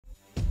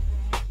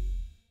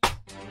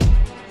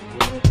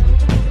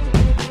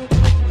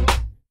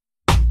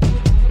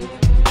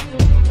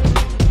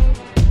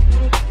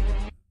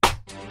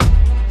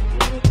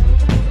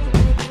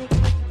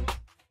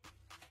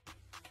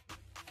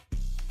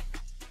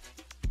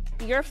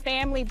your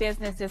family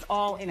business is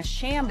all in a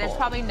shambles. There's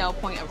probably no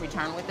point of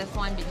return with this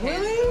one because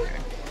Really?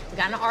 we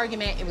got in an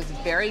argument. It was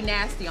very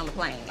nasty on the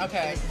plane.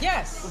 Okay. It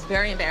Yes. was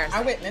very embarrassing.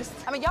 I witnessed.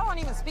 I mean, y'all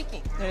aren't even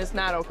speaking. It's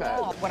not okay.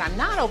 What I'm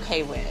not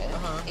okay with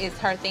is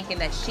her thinking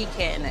that she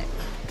can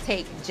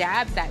take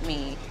jabs at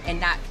me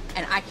and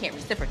I can't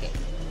reciprocate.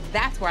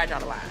 That's where I draw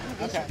the line.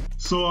 Okay.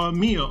 So,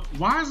 Mia,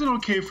 why is it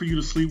okay for you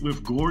to sleep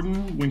with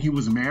Gordon when he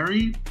was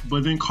married,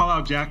 but then call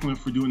out Jacqueline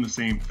for doing the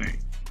same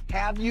thing?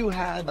 Have you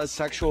had a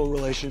sexual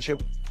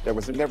relationship? There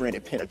was never any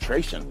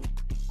penetration.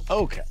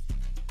 Okay.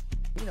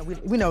 You know,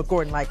 we know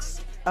Gordon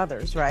likes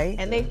others, right?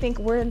 And they think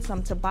we're in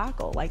some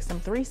tobacco, like some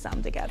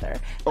threesome together.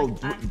 Oh,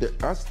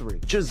 us three.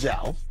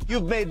 Giselle,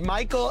 you've made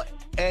Michael,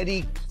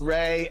 Eddie,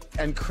 Ray,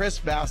 and Chris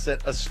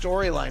Bassett a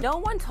storyline. No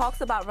one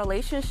talks about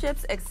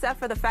relationships except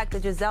for the fact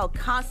that Giselle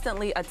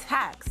constantly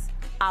attacks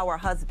our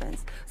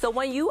husbands. So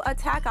when you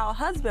attack our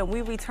husband,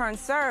 we return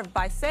serve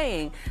by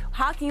saying,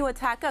 how can you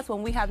attack us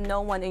when we have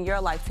no one in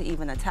your life to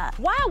even attack?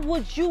 Why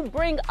would you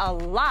bring a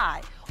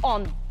lie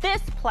on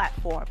this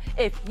platform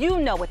if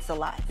you know it's a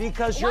lie?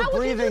 Because you're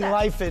breathing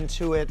life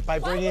into it by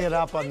bringing it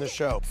up on the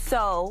show.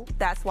 So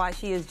that's why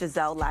she is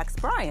Giselle Lax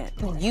Bryant.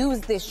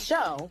 Use this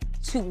show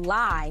to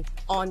lie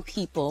on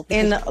people.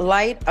 In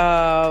light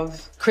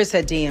of Chris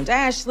had DM'd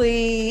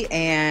Ashley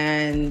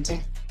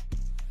and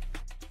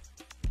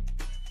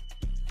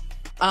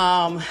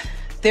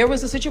there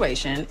was a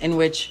situation in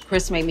which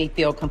Chris made me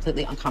feel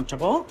completely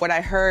uncomfortable. What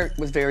I heard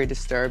was very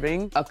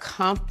disturbing. A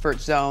comfort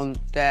zone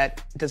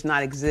that does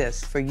not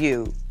exist for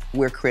you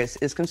where Chris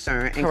is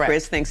concerned, and Correct.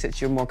 Chris thinks that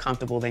you're more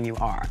comfortable than you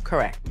are.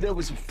 Correct. There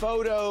was a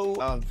photo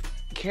of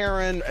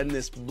Karen and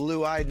this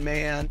blue-eyed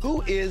man.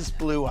 Who is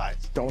Blue Eyes?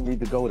 Don't need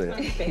to go there.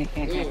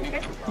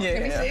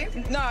 Yeah.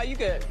 No, you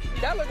good.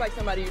 That looks like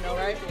somebody you know,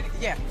 right?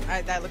 Yeah,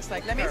 that looks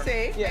like Let me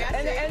see. Yeah.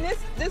 And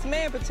this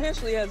man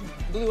potentially has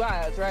blue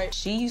eyes, right?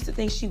 She used to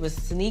think she was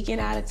sneaking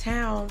out of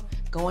town,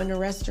 going to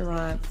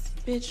restaurants.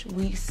 Bitch,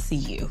 we see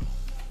you.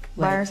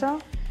 By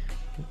herself?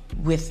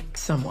 With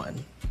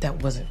someone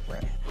that wasn't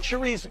Red.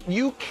 Charisse,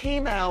 you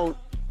came out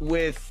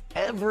with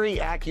every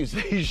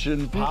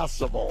accusation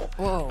possible.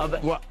 Whoa.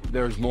 What?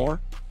 There's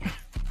more?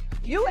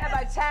 You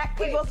have attacked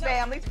people's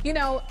families. You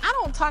know, I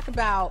don't talk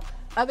about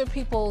other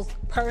people's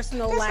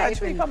personal That's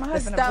life like and call my the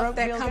husband a stuff broke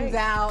that Bill comes Gates.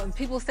 out, and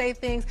people say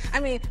things. I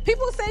mean,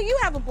 people say you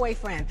have a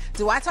boyfriend.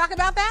 Do I talk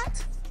about that?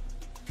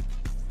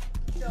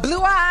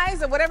 Blue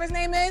Eyes or whatever his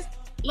name is?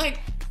 Like,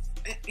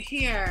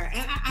 here,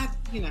 and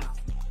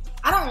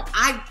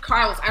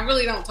Carlos, I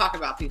really don't talk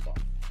about people.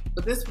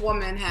 But this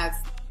woman has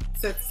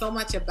said so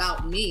much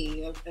about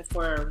me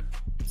for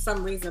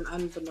some reason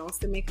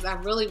unbeknownst to me, because I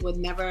really would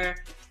never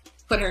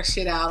put her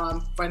shit out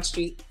on Front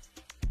Street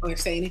or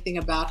say anything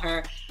about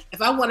her.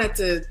 If I wanted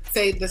to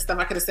say this stuff,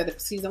 I could have said it for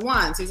season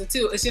 1, season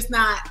 2. It's just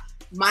not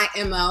my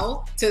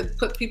MO to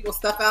put people's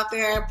stuff out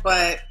there,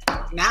 but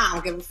now I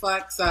don't give a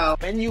fuck, so.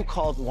 When you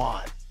called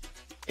Juan,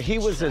 he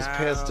was as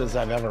pissed as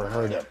I've ever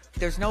heard him.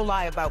 There's no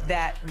lie about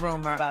that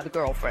rumor about the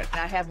girlfriend.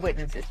 I have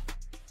witnesses.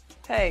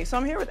 Hey, so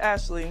I'm here with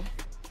Ashley,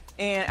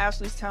 and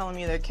Ashley's telling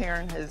me that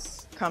Karen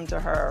has come to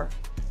her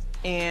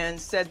and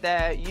said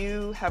that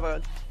you have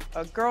a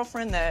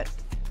girlfriend that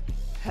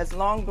has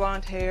long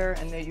blonde hair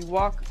and that you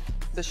walk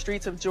the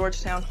streets of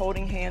Georgetown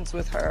holding hands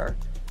with her,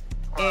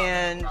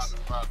 and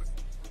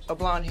a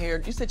blonde hair.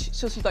 You said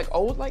so she's like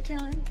old like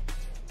Karen?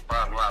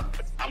 I'm about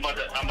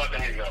to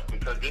hang up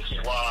because this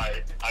is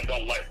why I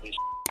don't like this.